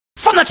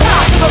From the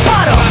top to the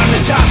bottom, bottom to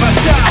top I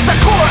stop. at the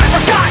core I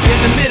forgot. In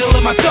the middle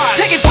of my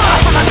thoughts, Taking far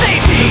from my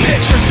safety. the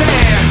picture's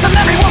there, The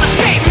memory won't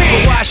escape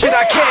me. but why should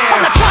I care?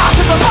 From the top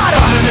to the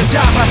bottom, Bottom to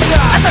top I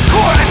stop. at the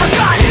core I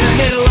forgot. In the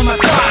middle of my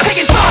thoughts,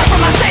 Taking far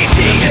from my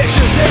safety. the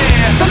picture's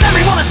there, The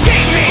memory won't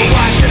escape me. but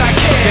why should I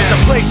care? There's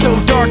a place so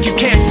dark you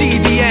can't see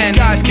the end.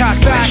 Skies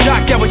cocked back,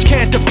 shotgun which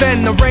can't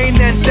defend. The rain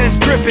then sends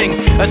dripping,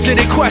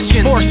 acidic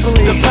questions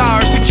forcefully, the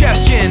power of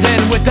suggestion.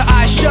 Then with the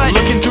eyes shut,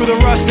 looking through the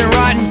rust and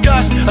rotten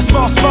dust, a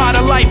small spot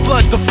of light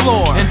floods the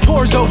floor and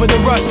pours over the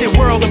rusted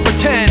world of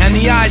pretend. And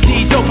the eyes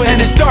ease open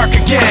and it's dark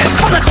again.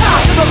 From the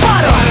top to the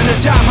bottom, Bottom to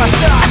top I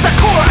stop. at the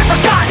core I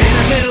forgot. In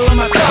the middle of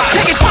my thoughts,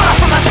 Taking far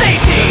from my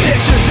safety. the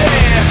picture's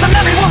there, The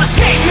memory won't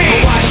escape me.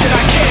 but why should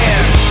I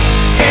care?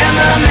 In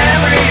the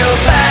memory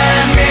you'll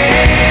find me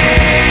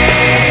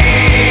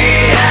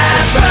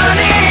as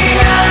burning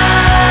up.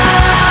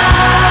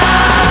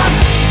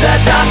 The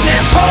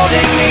darkness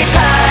holding me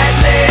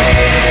tightly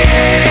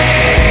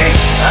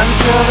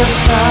until the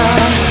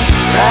sun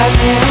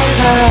rises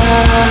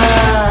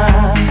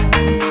up.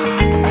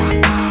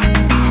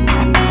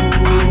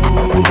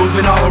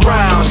 Moving all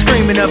around,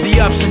 screaming of the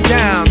ups and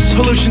downs.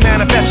 Pollution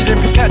manifested in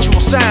perpetual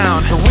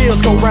sound. The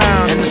wheels go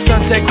round and the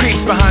sunset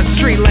creeps behind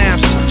street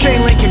lamps.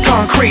 Chain link and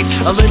concrete,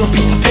 a little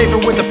piece of paper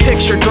with a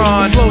picture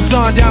drawn floats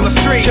on down the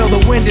street till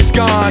the wind is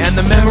gone. And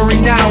the memory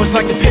now is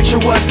like the picture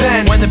was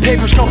then. When the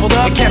paper's crumpled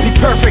up, it can't be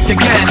perfect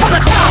again. From the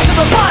top to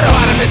the bottom,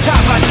 Bottom to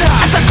top I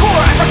stop. at the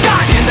core I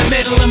forgot. In the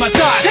middle of my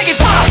thoughts, Taking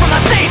far from my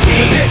the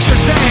safety.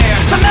 picture's there,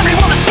 The memory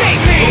won't escape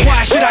me. but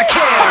why should I care?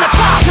 From the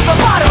top to the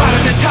bottom,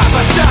 Bottom to top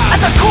I stop.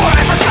 at the core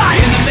I forgot.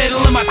 In the middle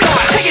of my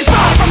thoughts, Taking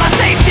far from my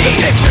safety. the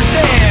picture's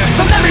there,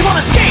 The memory won't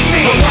escape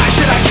me. but why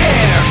should I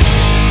care?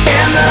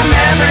 In the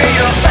memory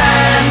you'll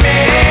find me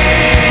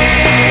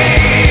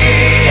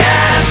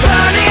as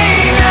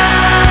burning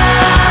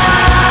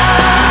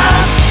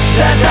up.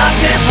 The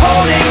darkness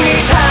holding me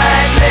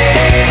tightly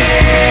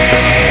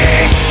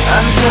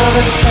until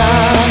the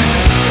sun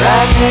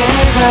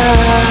rises up.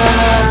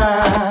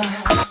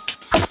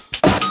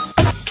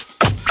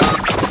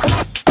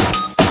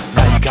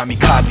 Now you got me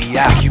caught in the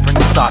act, you bring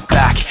the thought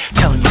back,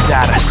 telling you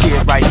that I see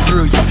it right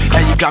through you.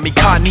 Now you got me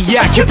caught in the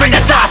act, you bring the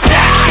thought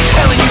back,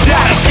 telling you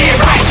that I see it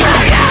right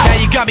through you. Now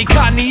you got me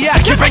caught in the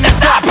act, you bring the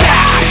thought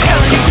back,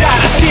 telling you that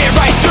I see it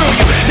right through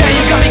you. Now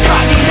you got me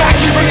caught in the act,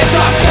 you bring the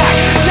thought back,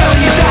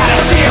 telling you that I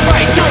see it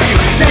right through you.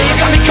 Now you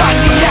got me caught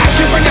in the act,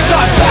 you bring the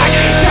thought back,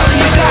 telling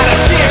you that I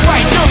see it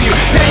right through you.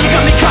 Now you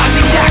got me caught in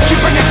the act, you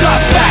bring the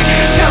thought back,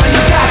 telling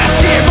you that I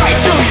see it right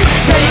through you.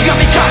 Now you got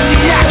me caught in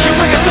the act, you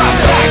bring the thought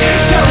back,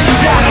 telling you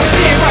that I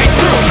see it right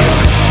through you.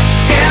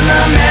 In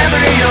the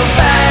memory you'll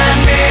find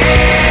me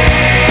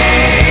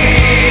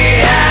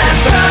as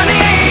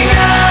burning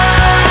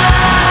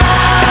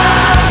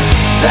up.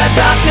 The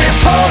darkness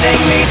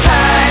holding me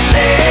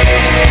tightly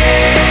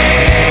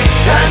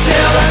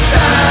until the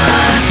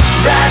sun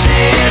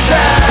rises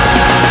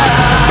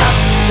up.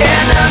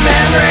 In the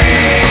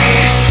memory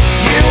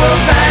you will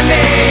find me